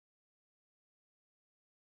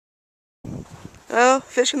Well,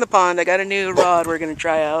 fish in the pond. I got a new rod we're going to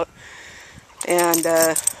try out. And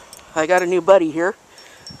I got a new buddy here.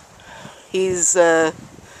 He's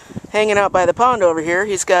hanging out by the pond over here.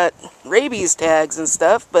 He's got rabies tags and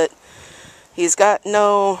stuff, but he's got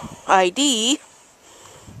no ID.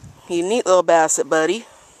 You neat little basset buddy.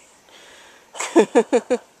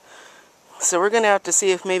 So we're going to have to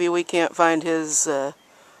see if maybe we can't find his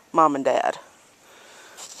mom and dad.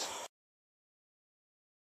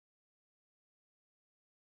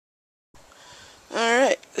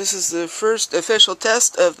 Alright, this is the first official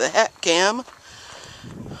test of the hat cam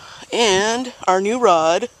and our new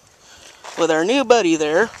rod with our new buddy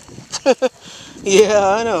there. Yeah,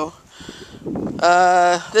 I know.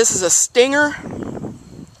 This is a Stinger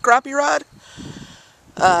crappie rod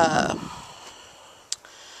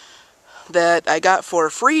that I got for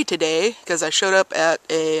free today because I showed up at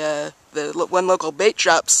the one local bait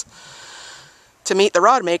shops to meet the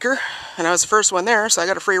rod maker, and I was the first one there, so I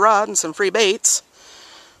got a free rod and some free baits.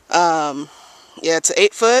 Yeah, it's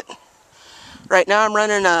 8 foot. Right now I'm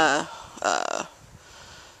running what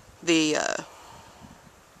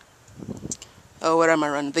am I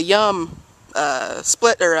running? The Yum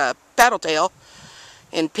split or paddle tail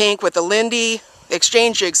in pink with the Lindy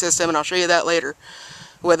exchange jig system, and I'll show you that later.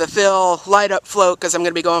 With a fill light up float because I'm going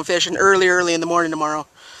to be going fishing early in the morning tomorrow.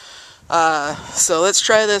 So let's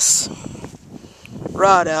try this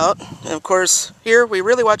rod out. And of course, here we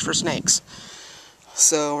really watch for snakes.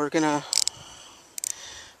 So we're going to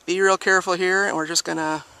be real careful here, and we're just going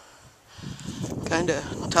to kind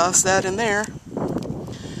of toss that in there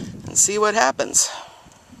and see what happens.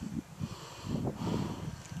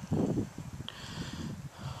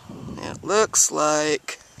 It looks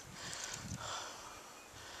like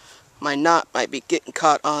my knot might be getting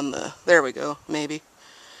caught on the, there we go, maybe.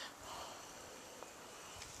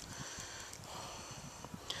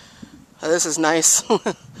 This is nice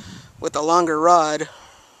with a longer rod.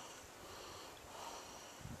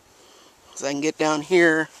 So I can get down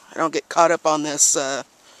here. I don't get caught up on this I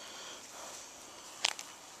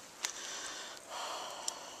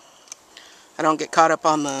don't get caught up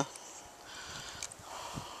on the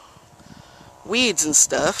weeds and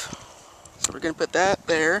stuff. So we're going to put that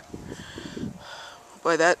there.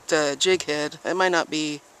 Boy, that jig head, that might not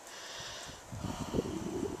be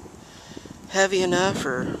heavy enough,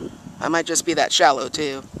 or I might just be that shallow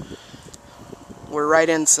too. We're right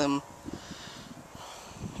in some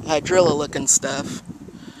hydrilla looking stuff.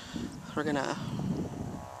 We're gonna,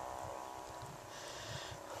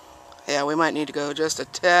 yeah, we might need to go just a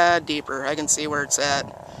tad deeper. I can see where it's at.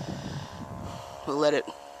 We'll let it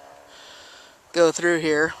go through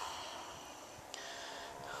here.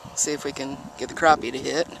 See if we can get the crappie to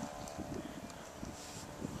hit.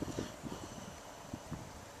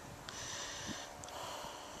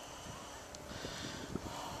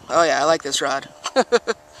 Oh yeah, I like this rod.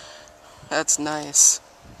 That's nice.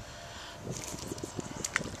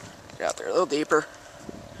 Get out there a little deeper.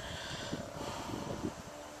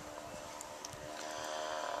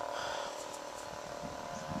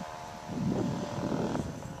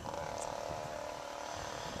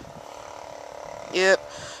 Yep,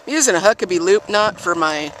 I'm using a Huckabee loop knot for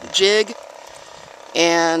my jig,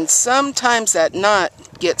 and sometimes that knot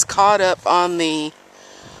gets caught up on the,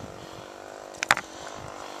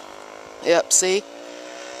 yep, see?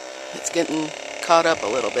 It's getting caught up a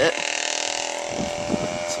little bit.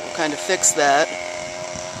 So we'll kind of fix that.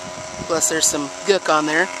 Plus there's some gook on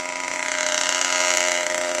there.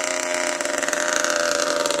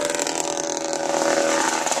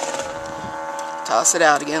 Toss it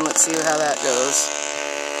out again. Let's see how that goes.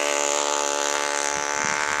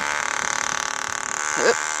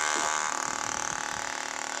 Oop.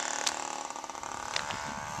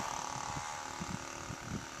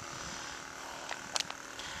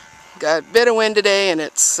 Got a bit of wind today, and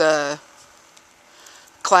it's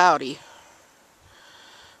cloudy.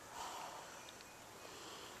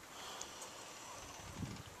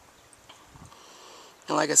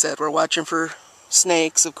 And like I said, we're watching for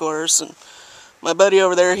snakes, of course, and my buddy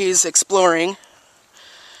over there, he's exploring.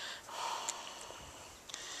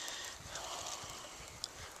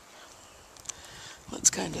 Let's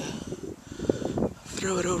kind of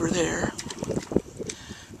throw it over there.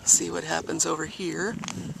 See what happens over here.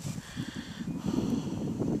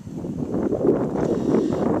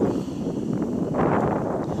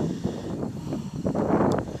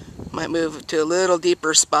 Might move to a little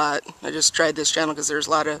deeper spot. I just tried this channel because there's a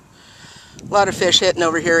lot of fish hitting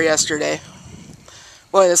over here yesterday.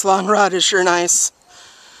 Boy, this long rod is sure nice.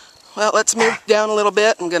 Well, let's move down a little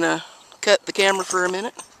bit. I'm gonna cut the camera for a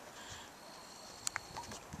minute.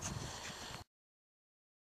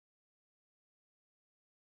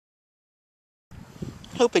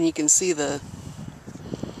 hoping you can see this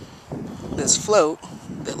float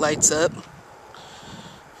that lights up.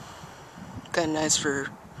 Kind of nice for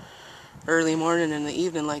early morning and the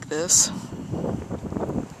evening like this.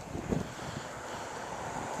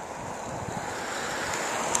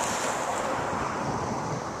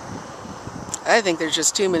 I think there's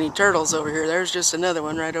just too many turtles over here. There's just another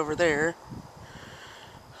one right over there.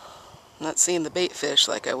 Not seeing the bait fish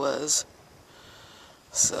like I was.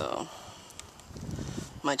 So,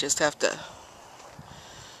 might just have to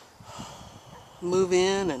move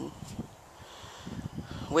in and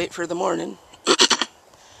wait for the morning.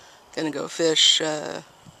 Gonna go fish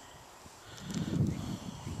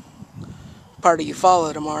Party You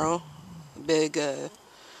Follow tomorrow. Big,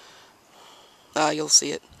 you'll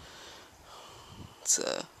see it. It's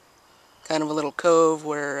kind of a little cove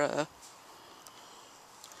where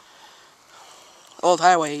old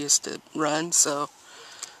highway used to run, so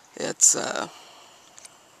it's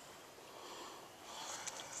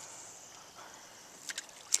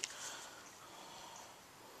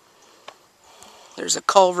there's a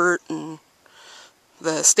culvert, and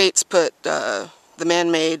the state's put the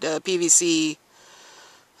man-made PVC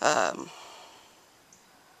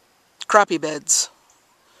crappie beds.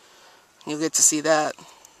 You'll get to see that.